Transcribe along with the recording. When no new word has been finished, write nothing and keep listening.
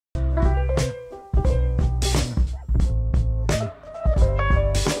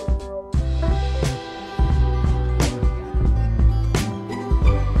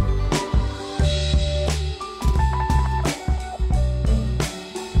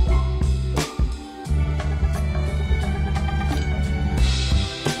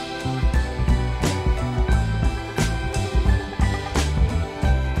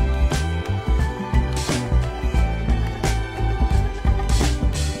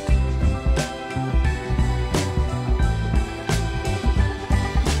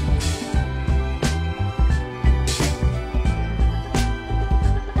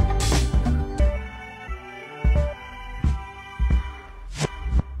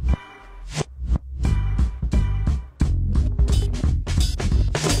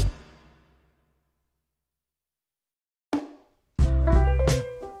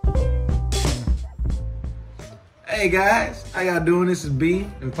Hey guys, how y'all doing? This is B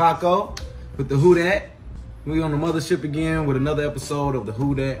and Paco with the Whodat. We on the mothership again with another episode of the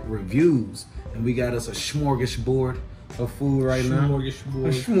Whodat Reviews. And we got us a smorgasbord of food right now. Smorgasbord. A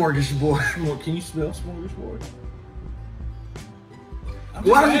smorgasbord. Can you spell smorgasbord?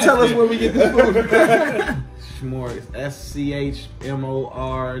 Why don't you tell us where we get this food? Smorgas. SCHMORGESBORG.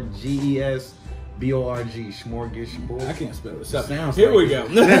 Smorgasbord. I can't spell it. So sounds here like we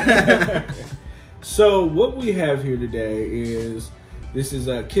go. So what we have here today is, this is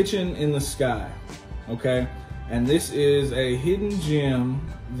a kitchen in the sky, okay? And this is a hidden gem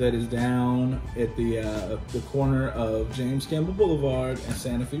that is down at the corner of James Campbell Boulevard and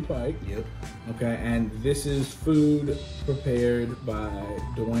Santa Fe Pike. Yep. Okay, and this is food prepared by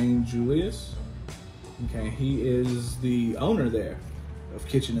Dewayne Julius. Okay, he is the owner there of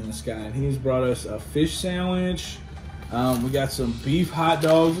Kitchen in the Sky, and he's brought us a fish sandwich. We got some beef hot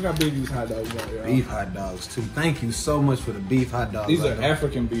dogs. Look how big these hot dogs are, y'all. Beef hot dogs too. Thank you so much for the beef hot dogs. These are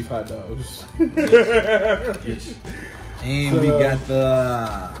African beef hot dogs. Yes. And we got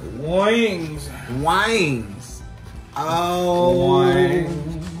the wings. Wings. Oh,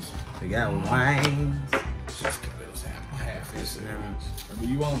 Wings. we got wings. Just cut those half this sandwich.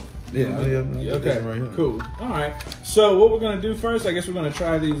 You want? Yeah, Okay, right here. Cool. All right. So what we're gonna do first, I guess we're gonna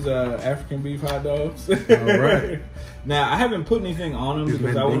try these African beef hot dogs. All right. Now I haven't put anything on them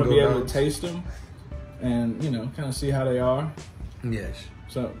because I want to be able to taste them and kind of see how they are. Yes.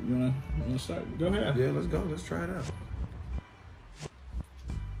 So you wanna start? Go ahead. Yeah, let's go. Let's try it out.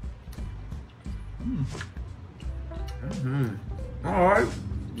 All right.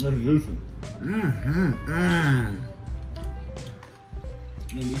 That's juicy. Mm-hmm.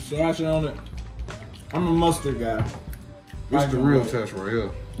 And you slice it on it. I'm a mustard guy. This is the real test right here.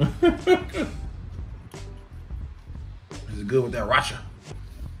 Is it good with that Rasha?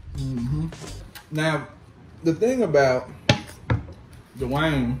 Now, the thing about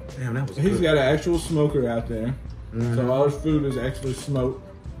Dewayne, Damn, that was he's good. got an actual smoker out there. So all his food is actually smoked.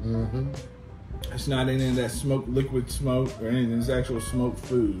 It's not any of that liquid smoke or anything. It's actual smoked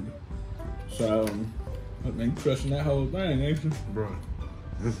food. So, I think crushing that whole thing, ain't you? Bro,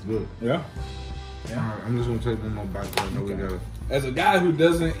 this is good. Yeah. All right, I'm just gonna take one more bite. I know we got it. As a guy who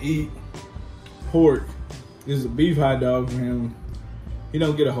doesn't eat pork, this is a beef hot dog for him. He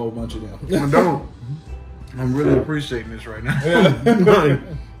don't get a whole bunch of them. I don't. I'm really appreciating this right now.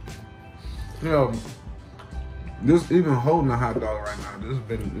 Yeah. This even holding a hot dog right now. It's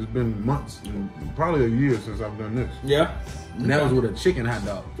been months, probably a year since I've done this. Yeah. And that was with a chicken hot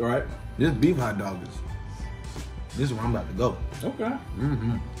dog. All right. This beef hot dog this is where I'm about to go. Okay.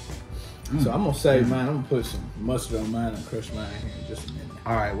 So I'm gonna say mine. I'm gonna put some mustard on mine and crush mine here in just a minute.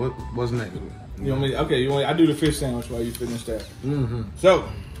 All right, what's next? You want me? Okay. I do the fish sandwich while you finish that. So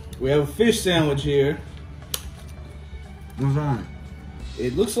we have a fish sandwich here. What's on it?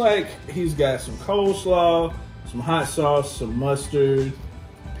 It looks like he's got some coleslaw, some hot sauce, some mustard,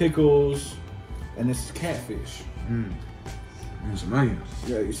 pickles, and this is catfish. And some onions.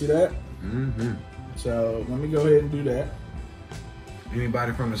 Yeah, you see that? So let me go ahead and do that.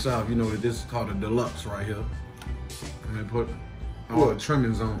 Anybody from the South, you know that this is called a deluxe right here. And they put all the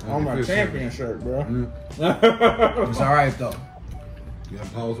trimmings on my the fish champion sandwich. shirt, bro. It's all right though. You gotta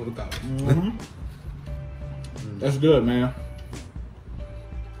pause with a couch. That's good, man.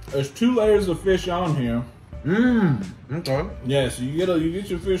 There's 2 layers of fish on here. Okay. Yeah, so you get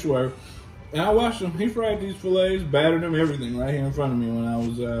your fish worth. And I watched him. He fried these fillets, battered them, everything right here in front of me when I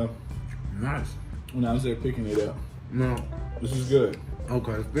was Nice. there picking it up. No. This is good.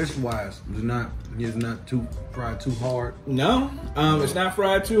 Okay. Fish wise, it's not too fried too hard. No, it's not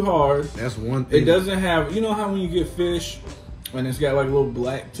fried too hard. That's one thing. It doesn't have, you know how when you get fish and it's got like a little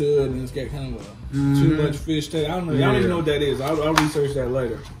black to it and it's got kind of a too much fish taste. I don't know. I don't even know what that is. I'll research that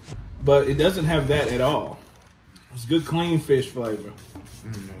later. But it doesn't have that at all. It's good, clean fish flavor.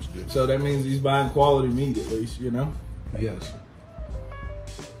 That's good. So that means he's buying quality meat at least, Yes.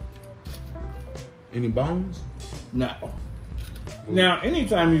 Any bones? No. Now,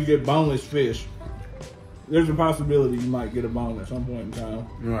 anytime you get boneless fish, there's a possibility you might get a bone at some point in time.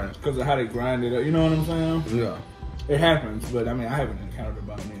 Right. Because of how they grind it up. You know what I'm saying? Yeah. It happens, but I mean, I haven't encountered a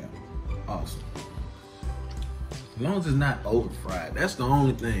bone yet. Awesome. As long as it's not over fried, that's the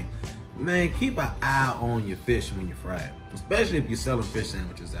only thing. Man, keep an eye on your fish when you fry it, especially if you're selling fish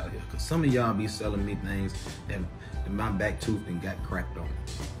sandwiches out here. Cause some of y'all be selling me things that my back tooth and got cracked on.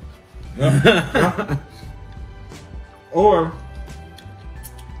 Or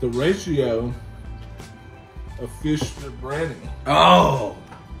the ratio of fish to breading. Oh,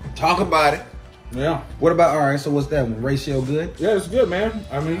 talk about it. Yeah. What about, all right, so what's that one? Ratio good? Yeah, it's good, man.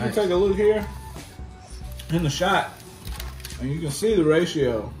 I mean, you can take a look here. in the shot, and you can see the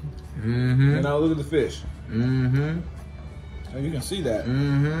ratio. Mm-hmm. You know, look at the fish. Mm-hmm. And you can see that.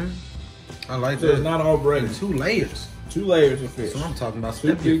 Mm-hmm. I like So that. it's not all breaded. 2 layers. 2 layers of fish. So I'm talking about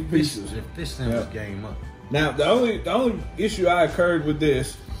 2 big pieces. pieces. Your fish sandwich game up. Now, the only issue I occurred with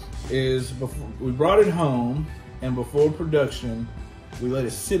this is before we brought it home, and before production, we let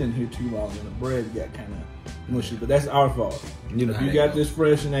it sit in here too long, and the bread got kind of mushy. But that's our fault. You know If how you that got go. this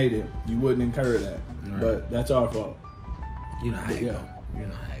fresh and ate it, you wouldn't incur that. Right. But that's our fault. You know how it Yeah. go. You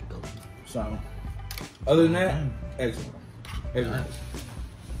know how it go. So, other than that, excellent. Excellent. Nice.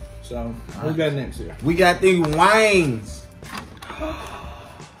 So, what we got next here? We got these wings.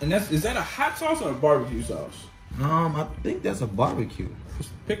 And is that a hot sauce or a barbecue sauce? I think that's a barbecue.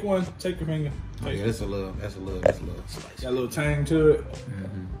 Just pick one, take your finger. Oh, yeah, that's a little spicy. Got a little tang to it.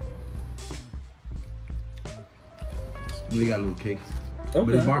 We got a little kick. Okay.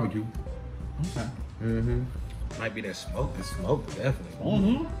 But it's barbecue. Okay. Mm-hmm. Might be that smoke. The smoke, definitely.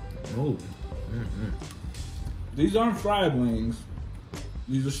 Mm-hmm. Ooh. These aren't fried wings.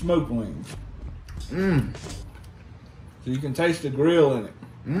 These are smoked wings. Mm. So you can taste the grill in it.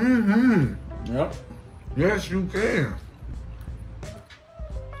 Mm-hmm. Yep. Yes, you can.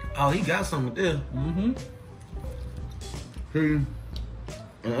 Oh, he got something there. Mm-hmm. See,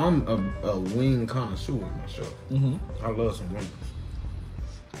 and I'm a wing connoisseur myself. Mm-hmm. I love some wings.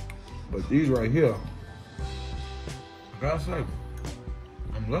 But these right here, I gotta say,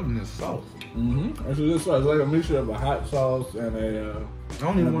 I'm loving this sauce. Mm-hmm. That's what this sauce. It's like a mixture of a hot sauce and a. I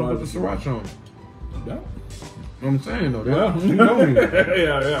don't even want to put the sriracha on. Yeah. I'm saying though, Yeah. you know me.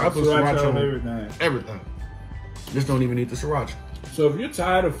 yeah. I put Sriracha sriracha on on everything. everything. Just don't even need the sriracha. So if you're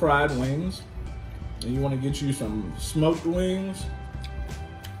tired of fried wings and you want to get you some smoked wings,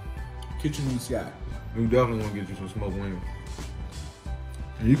 Kitchen in the Sky. You definitely want to get you some smoked wings.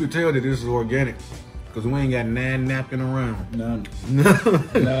 And you can tell that this is organic because we ain't got 9 napkin around. None.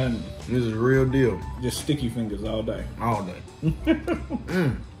 This None. is real deal. Just sticky fingers all day. All day.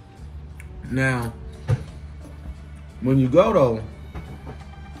 Now, when you go though,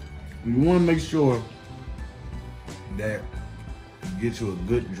 you want to make sure that you get you a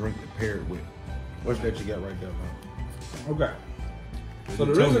good drink to pair it with. What's that you got right there, man? Okay. So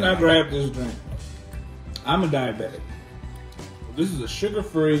the Tell reason me I about grabbed this drink, I'm a diabetic. This is a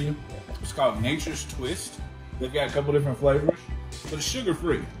sugar-free. It's called Nature's Twist. They've got a couple different flavors, but it's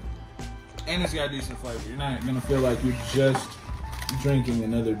sugar-free, and it's got decent flavor. You're not gonna feel like you're just drinking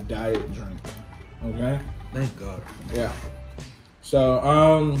another diet drink. Okay. Thank God. Yeah.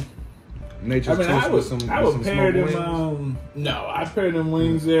 So, Nature's I mean, Twist I with would some pair smoked them. wings. No, I pair them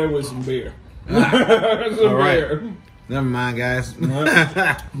wings there with some beer. Some All right. beer. Never mind, guys.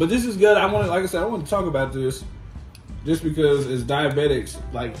 But this is good. Like I said, I want to talk about this just because as diabetics,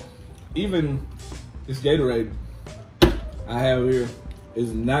 like even this Gatorade I have here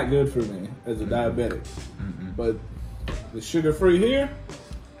is not good for me as a diabetic. But the sugar-free here,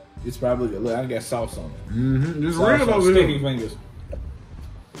 it's probably good. Look, I got sauce on it. It's Sauce real on over sticky here. fingers.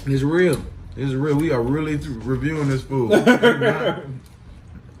 It's real. It's real. We are really reviewing this food.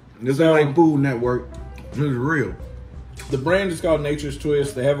 This ain't like Food Network. It's real. The brand is called Nature's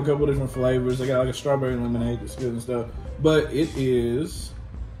Twist. They have a couple different flavors. They got like a strawberry lemonade that's good and stuff. But it is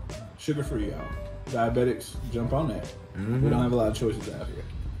sugar-free, y'all. Diabetics, jump on that. We don't have a lot of choices out here.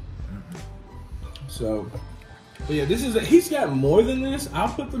 So, but yeah, he's got more than this.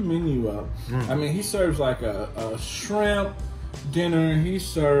 I'll put the menu up. I mean, he serves like a shrimp dinner. He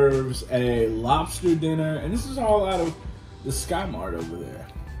serves a lobster dinner. And this is all out of the Skyy Mart over there.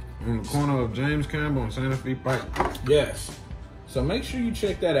 On the corner of James Campbell and Santa Fe Pike. Yes. So make sure you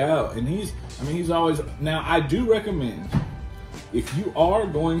check that out. And he's always, now I do recommend, if you are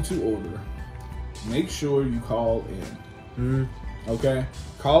going to order, make sure you call in. Okay?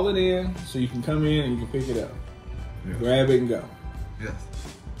 Call it in so you can come in and you can pick it up. Yes. Grab it and go. Yes.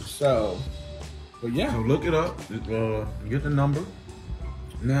 So, but yeah. So look it up. Get the number.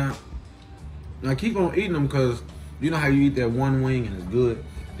 Now keep on eating them because you know how you eat that one wing and it's good.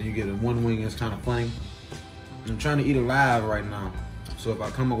 Then you get a one wing and it's kind of funny. I'm trying to eat alive right now. So if I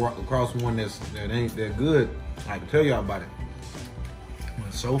come across one that ain't that good, I can tell y'all about it.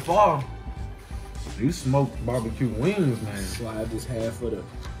 But so far, these smoked barbecue wings, man. Slide this half of the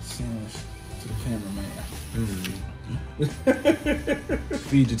sandwich to the cameraman.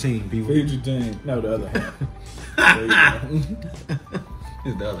 Feed your team, people. Feed your team. No, the other half. There you go.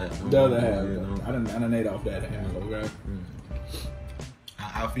 It's the other half. The other half. You know? I done ate off that half, okay?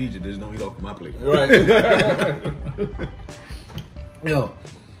 I'll feed you, just don't eat off my plate. Right. Yo,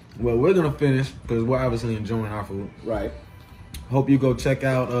 well, we're gonna finish because we're obviously enjoying our food. Right. Hope you go check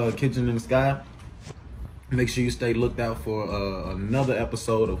out Kitchen in the Sky. Make sure you stay looked out for another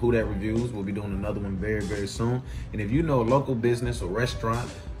episode of Whodat Reviews. We'll be doing another one very, very soon. And if you know a local business or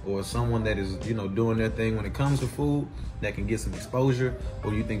restaurant or someone that is, doing their thing when it comes to food that can get some exposure,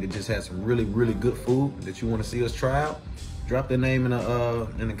 or you think that just has some really, really good food that you want to see us try out, drop their name in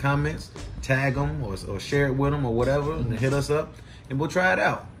the comments, tag them or share it with them or whatever, and hit us up, and we'll try it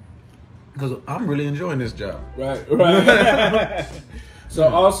out. Because I'm really enjoying this job. Right. So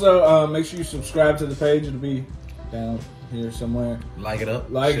also, make sure you subscribe to the page. It'll be down here somewhere. Like it up.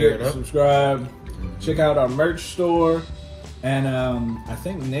 Share it up. Subscribe. Check out our merch store. And I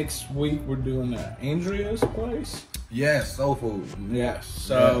think next week we're doing Andrea's place. Yes, soul food. Yes.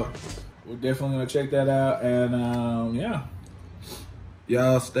 So we're definitely going to check that out. And yeah.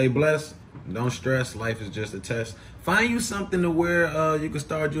 Y'all stay blessed. Don't stress. Life is just a test. Find you something to where you can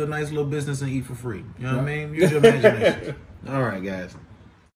start you a nice little business and eat for free. You know what I mean? Use your imagination. All right, guys.